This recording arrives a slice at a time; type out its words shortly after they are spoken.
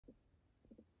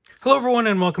Hello, everyone,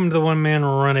 and welcome to the One Man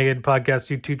Renegade Podcast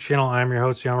YouTube channel. I'm your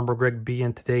host, the Honorable Greg B,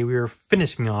 and today we are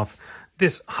finishing off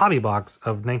this hobby box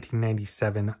of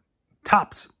 1997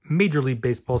 Topps Major League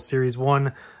Baseball Series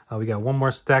 1. We got one more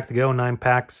stack to go, 9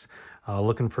 packs.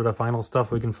 Looking for the final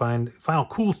stuff we can find, final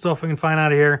cool stuff we can find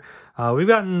out of here. We've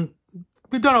done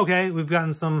okay. We've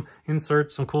gotten some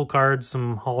inserts, some cool cards,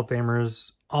 some Hall of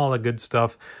Famers, all the good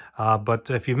stuff. But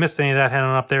if you missed any of that, head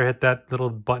on up there, hit that little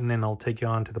button, and I'll take you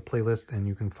on to the playlist, and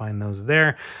you can find those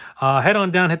there. Head on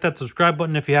down, hit that subscribe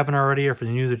button if you haven't already, or if you're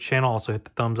new to the channel, also hit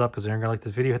the thumbs up because you're going to like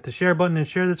this video. Hit the share button and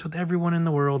share this with everyone in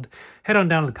the world. Head on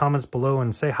down to the comments below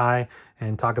and say hi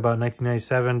and talk about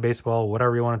 1997 baseball,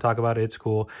 whatever you want to talk about. It's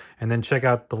cool. And then check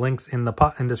out the links in the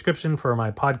description for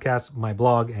my podcast, my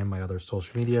blog, and my other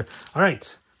social media. All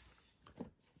right.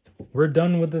 We're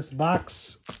done with this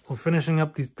box. We're finishing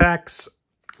up these packs.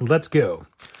 Let's go.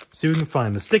 See what we can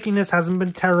find. The stickiness hasn't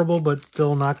been terrible, but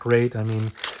still not great. I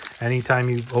mean, anytime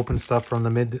you open stuff from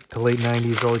the mid to late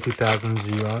 90s, early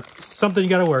 2000s, something you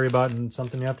got to worry about and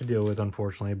something you have to deal with,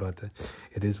 unfortunately, but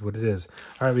it is what it is.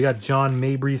 All right, we got John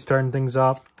Mabry starting things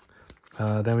up.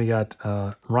 Then we got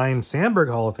Ryan Sandberg,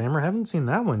 Hall of Famer. Haven't seen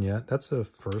that one yet. That's a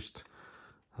first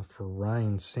for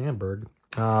Ryan Sandberg.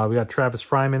 We got Travis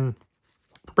Fryman,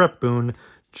 Brett Boone,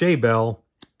 Jay Bell,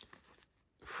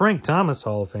 Frank Thomas,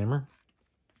 Hall of Famer.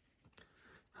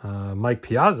 Mike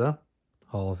Piazza,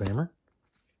 Hall of Famer.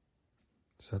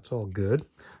 So that's all good.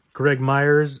 Greg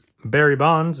Myers, Barry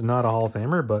Bonds, not a Hall of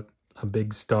Famer, but a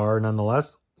big star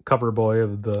nonetheless. Cover boy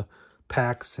of the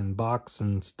packs and box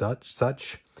and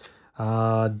such.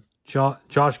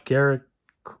 Josh Garrett,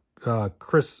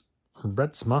 Chris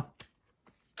Retzma.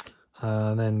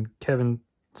 Then Kevin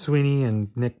Sweeney and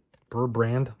Nick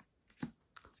Burbrand.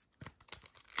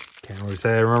 Can't really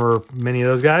say I remember many of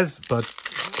those guys, but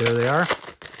there they are.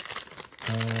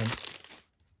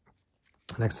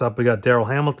 Next up, we got Darryl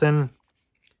Hamilton,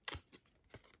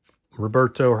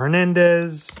 Roberto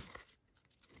Hernandez,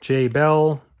 Jay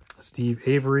Bell, Steve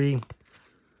Avery,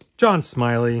 John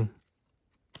Smiley.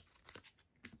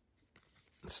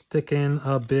 Sticking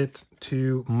a bit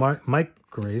to Mike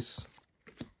Grace.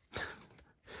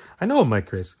 I know Mike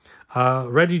Grace.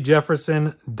 Reggie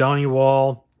Jefferson, Donnie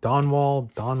Wall, Don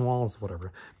Walls,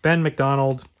 whatever. Ben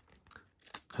McDonald.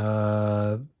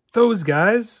 Those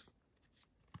guys.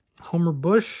 Homer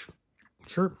Bush.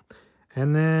 Sure.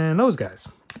 And then those guys.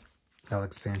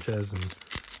 Alex Sanchez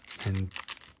and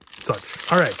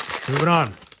such. All right, moving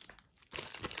on.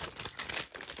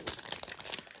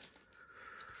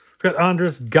 Got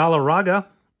Andres Galarraga.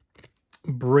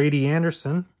 Brady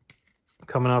Anderson.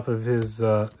 Coming off of his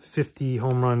 50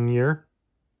 home run year.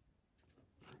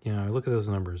 You know, look at those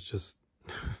numbers. Just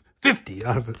 50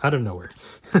 out of nowhere.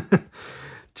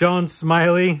 John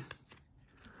Smiley.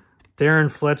 Darren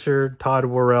Fletcher. Todd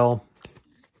Worrell.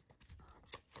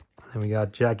 Then we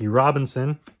got Jackie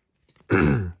Robinson.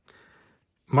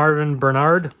 Marvin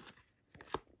Bernard.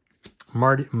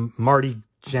 Marty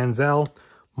Janzel.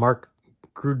 Mark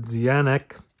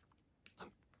Grudzianek.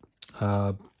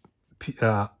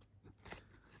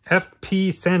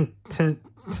 F.P. Santinel.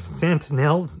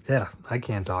 Yeah, I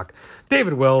can't talk.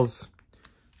 David Wells.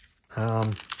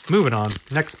 Moving on.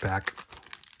 Next pack.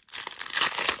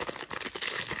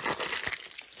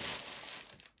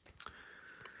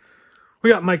 We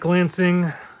got Mike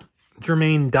Lansing.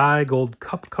 Jermaine Dye Gold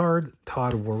Cup card.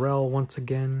 Todd Worrell once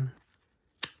again.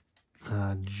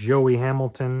 Joey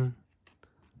Hamilton.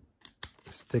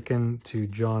 Sticking to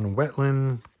John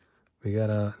Wetland. We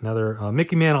got another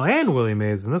Mickey Mantle and Willie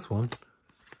Mays in this one.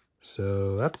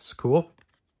 So that's cool.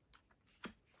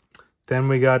 Then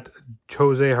we got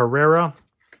Jose Herrera,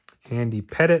 Andy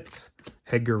Pettit,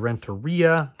 Edgar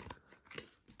Renteria,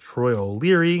 Troy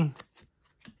O'Leary,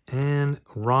 and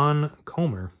Ron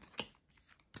Comer.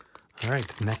 All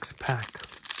right, next pack.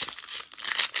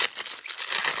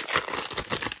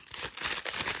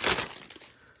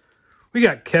 We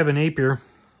got Kevin Appier.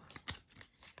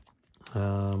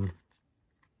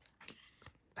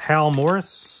 Hal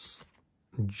Morris,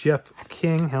 Jeff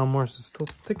King. Hal Morris is still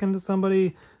sticking to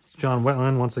somebody. It's John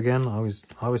Wetland once again, always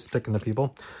sticking to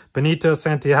people. Benito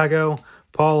Santiago,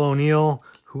 Paul O'Neill,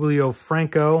 Julio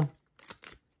Franco,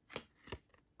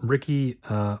 Ricky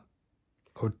Otero,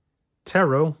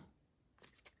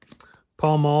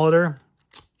 Paul Molitor.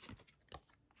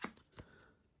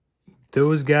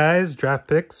 Those guys, draft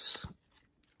picks.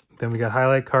 Then we got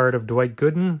highlight card of Dwight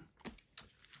Gooden.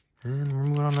 And we're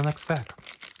moving on to the next pack.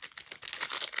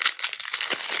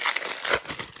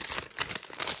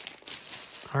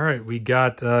 All right, we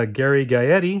got Gary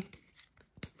Gaetti.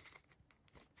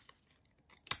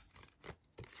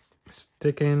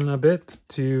 sticking a bit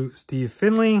to Steve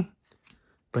Finley,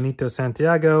 Benito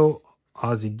Santiago,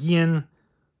 Ozzie Guillen,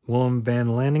 Willem Van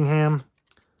Landingham.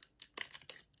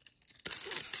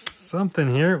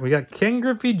 Something here. We got Ken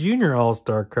Griffey Jr.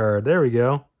 All-Star card. There we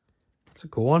go. That's a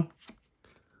cool one.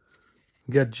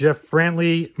 We got Jeff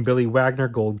Brantley, Billy Wagner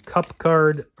Gold Cup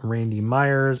card, Randy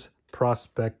Myers,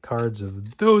 prospect cards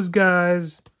of those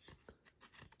guys.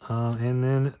 And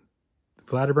then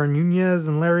Vladimir Nunez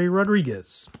and Larry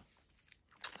Rodriguez.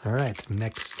 All right,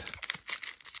 next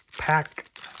pack.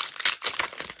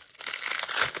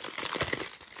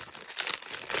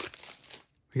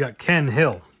 We got Ken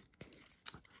Hill.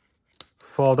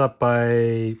 Followed up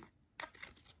by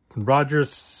Roger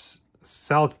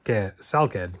Salked,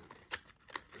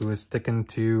 who is sticking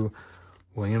to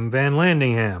William Van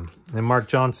Landingham. And Mark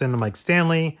Johnson, Mike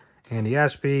Stanley, Andy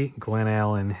Ashby, Glenn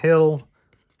Allen Hill,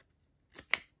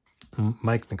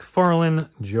 Mike McFarland,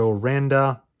 Joe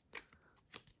Randa.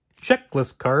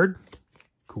 Checklist card.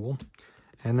 Cool.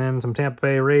 And then some Tampa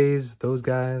Bay Rays, those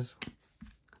guys.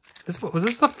 Was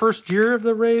this the first year of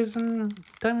the Rays and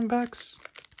Diamondbacks?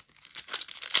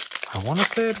 I want to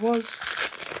say it was.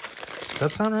 Does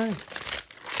that sound right?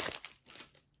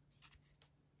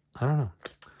 I don't know.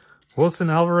 Wilson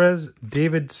Alvarez,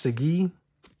 David Segui.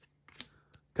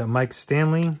 Got Mike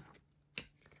Stanley.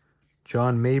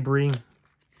 John Mabry.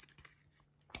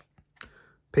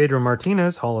 Pedro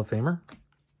Martinez, Hall of Famer.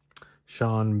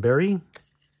 Sean Berry.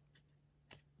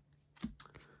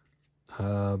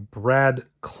 Brad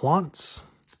Klontz.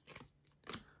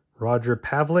 Roger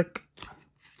Pavlik.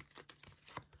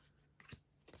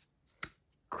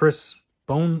 Chris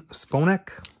Sponek,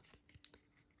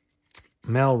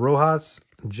 Mel Rojas,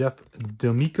 Jeff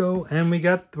D'Amico, and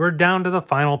we're down to the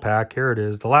final pack. Here it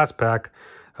is, the last pack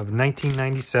of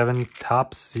 1997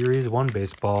 Topps Series 1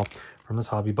 Baseball from this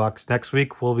hobby box. Next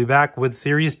week, we'll be back with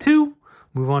Series 2.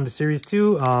 Move on to Series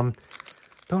 2.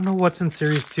 Don't know what's in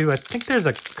Series 2. I think there's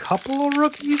a couple of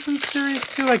rookies in Series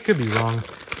 2. I could be wrong,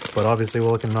 but obviously we're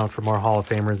looking out for more Hall of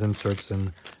Famers inserts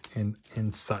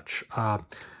and such.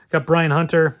 Got Brian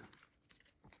Hunter.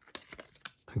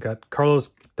 I got Carlos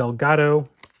Delgado.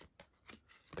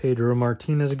 Pedro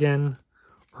Martinez again.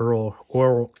 Oral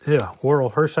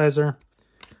Hershiser.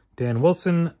 Dan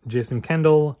Wilson. Jason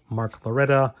Kendall. Mark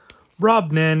Loretta.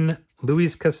 Rob Nen.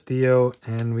 Luis Castillo.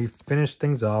 And we finish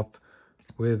things off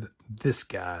with this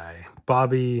guy.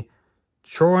 Bobby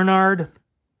Chouinard.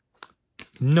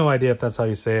 No idea if that's how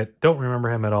you say it. Don't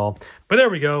remember him at all. But there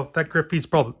we go. That Griffey's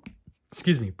probably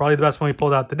the best one we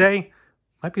pulled out today.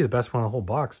 Might be the best one in the whole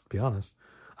box, to be honest.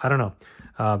 I don't know.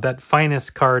 That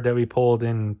finest card that we pulled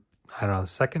in, I don't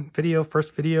know,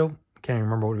 first video. Can't even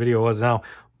remember what video it was now.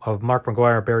 Of Mark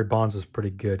McGwire, Barry Bonds is pretty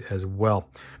good as well.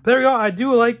 But there we go. I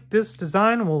do like this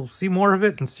design. We'll see more of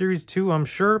it in Series 2, I'm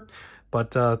sure.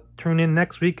 But tune in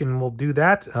next week and we'll do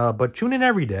that. But tune in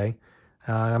every day.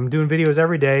 I'm doing videos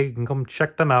every day. You can come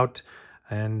check them out.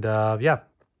 And yeah,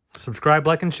 subscribe,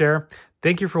 like, and share.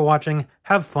 Thank you for watching.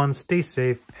 Have fun, stay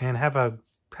safe, and have a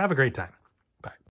great time.